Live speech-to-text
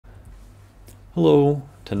Hello,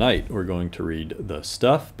 tonight we're going to read The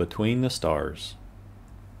Stuff Between the Stars.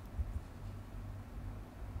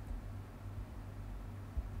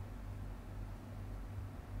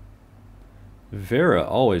 Vera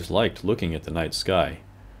always liked looking at the night sky,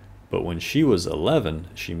 but when she was 11,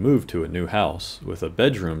 she moved to a new house, with a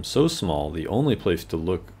bedroom so small the only place to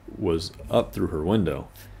look was up through her window.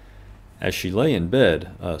 As she lay in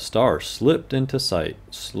bed, a star slipped into sight,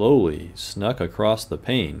 slowly snuck across the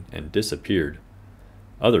pane, and disappeared.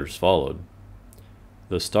 Others followed.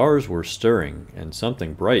 The stars were stirring, and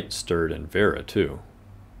something bright stirred in Vera, too.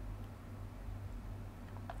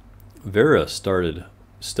 Vera started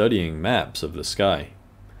studying maps of the sky.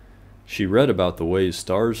 She read about the ways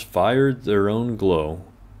stars fired their own glow,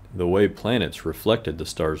 the way planets reflected the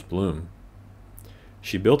star's bloom.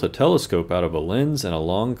 She built a telescope out of a lens and a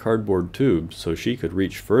long cardboard tube so she could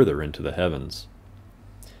reach further into the heavens.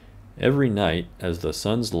 Every night, as the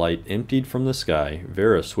sun's light emptied from the sky,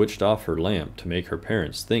 Vera switched off her lamp to make her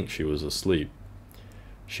parents think she was asleep.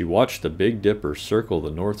 She watched the Big Dipper circle the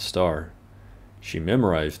North Star. She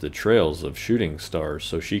memorized the trails of shooting stars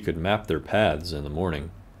so she could map their paths in the morning.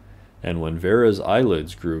 And when Vera's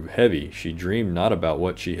eyelids grew heavy, she dreamed not about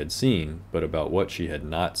what she had seen, but about what she had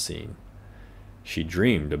not seen. She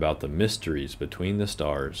dreamed about the mysteries between the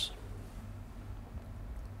stars.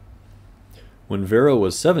 When Vera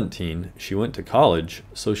was 17, she went to college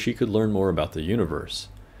so she could learn more about the universe.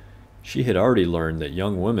 She had already learned that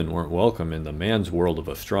young women weren't welcome in the man's world of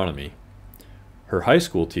astronomy. Her high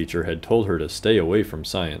school teacher had told her to stay away from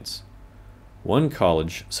science. One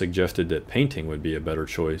college suggested that painting would be a better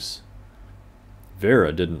choice.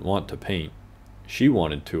 Vera didn't want to paint. She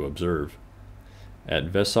wanted to observe. At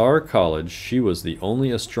Vassar College, she was the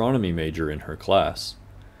only astronomy major in her class.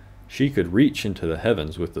 She could reach into the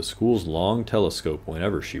heavens with the school's long telescope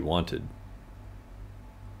whenever she wanted.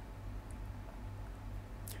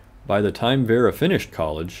 By the time Vera finished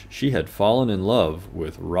college, she had fallen in love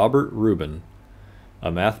with Robert Rubin,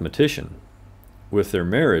 a mathematician. With their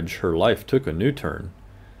marriage, her life took a new turn.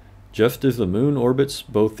 Just as the moon orbits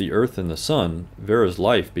both the Earth and the sun, Vera's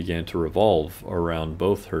life began to revolve around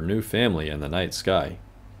both her new family and the night sky.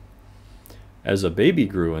 As a baby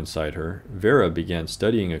grew inside her, Vera began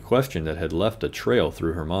studying a question that had left a trail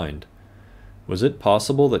through her mind. Was it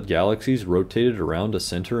possible that galaxies rotated around a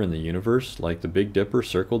center in the universe like the Big Dipper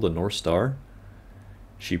circled the North Star?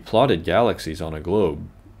 She plotted galaxies on a globe,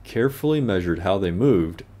 carefully measured how they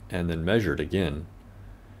moved, and then measured again.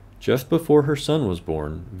 Just before her son was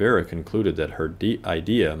born, Vera concluded that her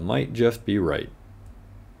idea might just be right.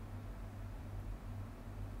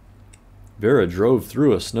 Vera drove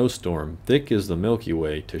through a snowstorm thick as the Milky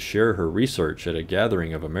Way to share her research at a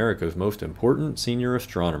gathering of America's most important senior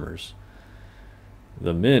astronomers.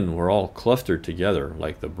 The men were all clustered together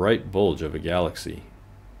like the bright bulge of a galaxy.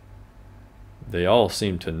 They all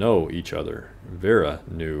seemed to know each other. Vera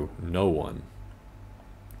knew no one.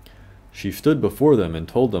 She stood before them and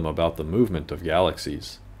told them about the movement of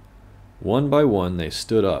galaxies. One by one they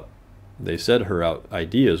stood up. They said her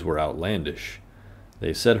ideas were outlandish.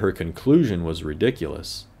 They said her conclusion was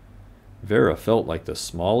ridiculous. Vera felt like the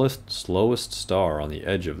smallest, slowest star on the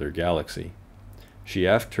edge of their galaxy. She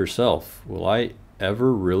asked herself, "Will I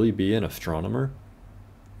ever really be an astronomer?"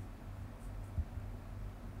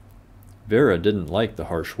 Vera didn't like the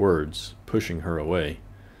harsh words, pushing her away.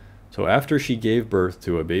 So after she gave birth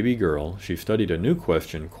to a baby girl, she studied a new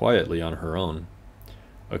question quietly on her own.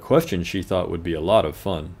 A question she thought would be a lot of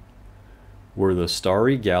fun. Were the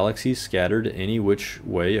starry galaxies scattered any which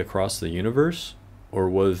way across the universe, or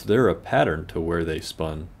was there a pattern to where they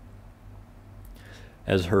spun?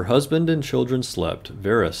 As her husband and children slept,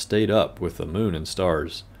 Vera stayed up with the moon and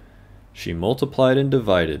stars. She multiplied and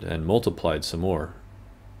divided and multiplied some more.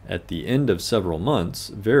 At the end of several months,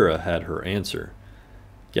 Vera had her answer.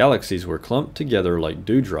 Galaxies were clumped together like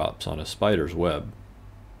dewdrops on a spider's web.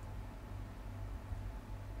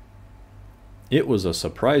 It was a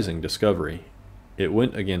surprising discovery. It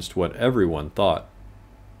went against what everyone thought.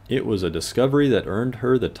 It was a discovery that earned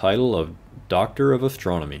her the title of Doctor of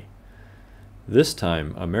Astronomy. This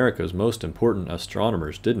time, America's most important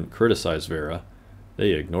astronomers didn't criticize Vera.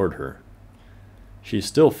 They ignored her. She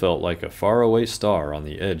still felt like a faraway star on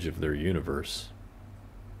the edge of their universe.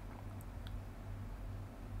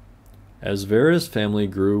 As Vera's family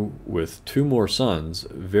grew with 2 more sons,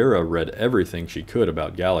 Vera read everything she could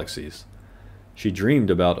about galaxies. She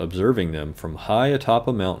dreamed about observing them from high atop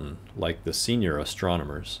a mountain, like the senior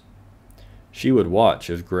astronomers. She would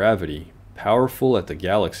watch as gravity, powerful at the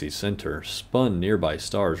galaxy's center, spun nearby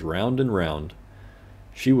stars round and round.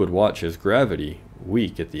 She would watch as gravity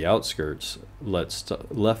weak at the outskirts,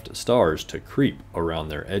 left stars to creep around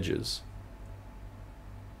their edges.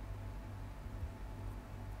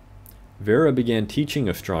 Vera began teaching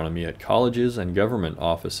astronomy at colleges and government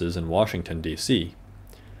offices in Washington, D.C.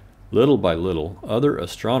 Little by little, other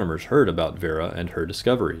astronomers heard about Vera and her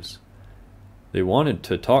discoveries. They wanted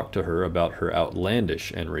to talk to her about her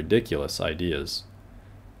outlandish and ridiculous ideas.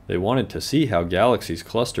 They wanted to see how galaxies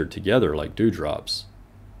clustered together like dewdrops.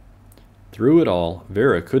 Through it all,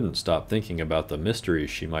 Vera couldn't stop thinking about the mysteries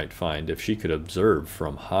she might find if she could observe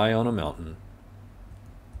from high on a mountain.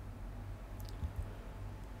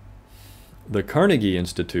 The Carnegie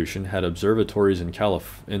Institution had observatories in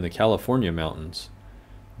the California mountains.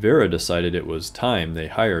 Vera decided it was time they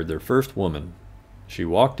hired their first woman. She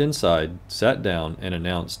walked inside, sat down, and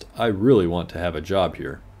announced, "I really want to have a job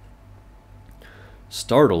here."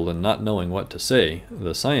 Startled and not knowing what to say,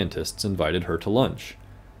 the scientists invited her to lunch.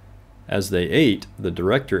 As they ate, the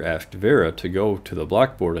director asked Vera to go to the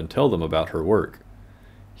blackboard and tell them about her work.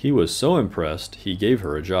 He was so impressed, he gave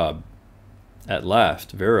her a job. At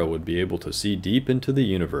last, Vera would be able to see deep into the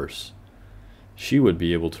universe. She would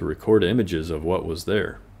be able to record images of what was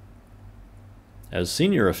there. As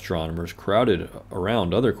senior astronomers crowded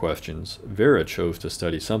around other questions, Vera chose to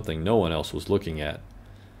study something no one else was looking at: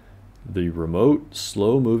 the remote,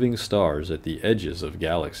 slow-moving stars at the edges of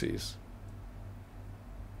galaxies.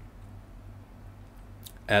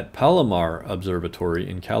 At Palomar Observatory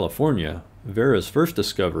in California, Vera's first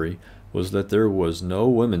discovery was that there was no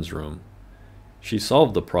women's room. She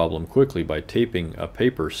solved the problem quickly by taping a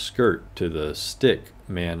paper skirt to the stick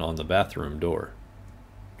man on the bathroom door.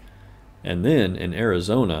 And then, in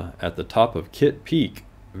Arizona, at the top of Kitt Peak,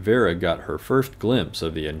 Vera got her first glimpse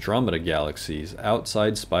of the Andromeda Galaxy's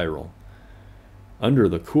outside spiral. Under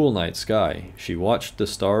the cool night sky, she watched the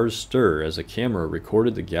stars stir as a camera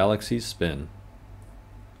recorded the galaxy's spin.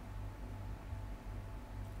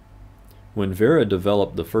 When Vera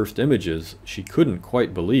developed the first images, she couldn't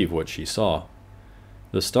quite believe what she saw.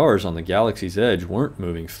 The stars on the galaxy's edge weren't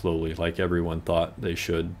moving slowly like everyone thought they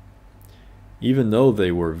should. Even though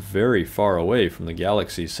they were very far away from the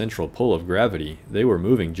galaxy's central pull of gravity, they were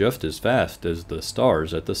moving just as fast as the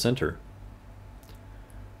stars at the center.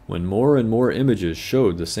 When more and more images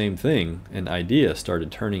showed the same thing, an idea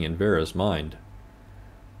started turning in Vera's mind.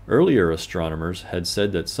 Earlier astronomers had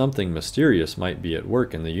said that something mysterious might be at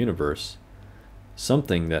work in the universe,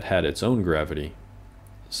 something that had its own gravity.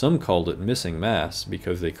 Some called it missing mass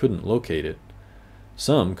because they couldn't locate it.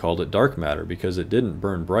 Some called it dark matter because it didn't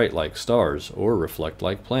burn bright like stars or reflect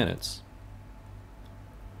like planets.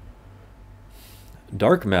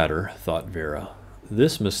 Dark matter, thought Vera.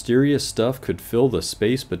 This mysterious stuff could fill the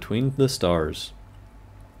space between the stars.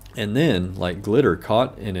 And then, like glitter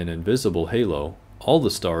caught in an invisible halo, all the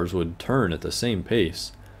stars would turn at the same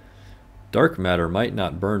pace. Dark matter might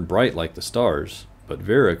not burn bright like the stars, but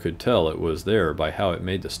Vera could tell it was there by how it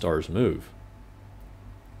made the stars move.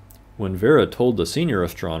 When Vera told the senior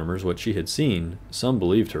astronomers what she had seen, some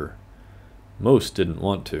believed her. Most didn't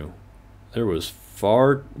want to. There was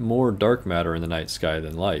far more dark matter in the night sky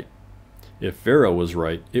than light. If Vera was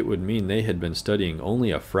right, it would mean they had been studying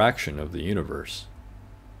only a fraction of the universe.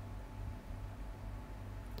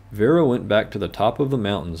 Vera went back to the top of the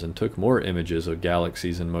mountains and took more images of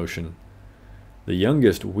galaxies in motion. The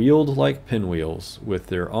youngest wheeled like pinwheels, with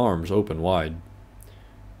their arms open wide.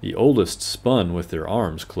 The oldest spun with their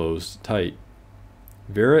arms closed tight.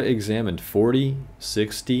 Vera examined 40,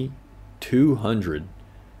 60, 200.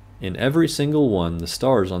 In every single one, the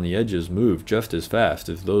stars on the edges moved just as fast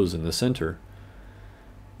as those in the center.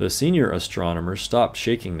 The senior astronomers stopped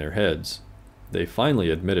shaking their heads. They finally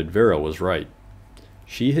admitted Vera was right.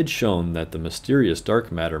 She had shown that the mysterious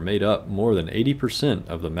dark matter made up more than 80%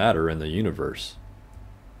 of the matter in the universe.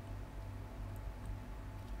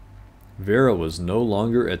 Vera was no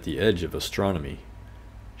longer at the edge of astronomy.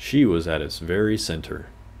 She was at its very center.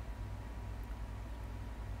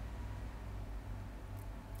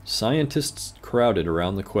 Scientists crowded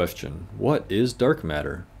around the question, what is dark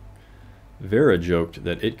matter? Vera joked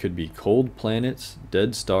that it could be cold planets,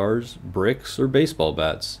 dead stars, bricks, or baseball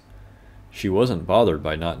bats. She wasn't bothered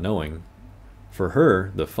by not knowing. For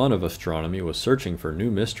her, the fun of astronomy was searching for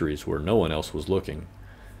new mysteries where no one else was looking.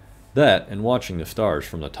 That and watching the stars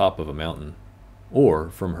from the top of a mountain, or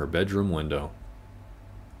from her bedroom window.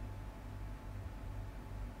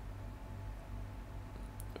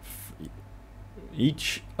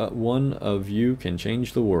 Each one of you can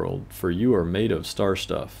change the world, for you are made of star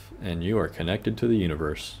stuff, and you are connected to the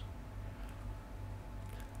universe.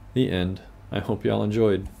 The end. I hope y'all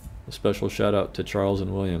enjoyed. A special shout out to Charles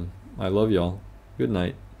and William. I love y'all. Good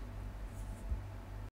night.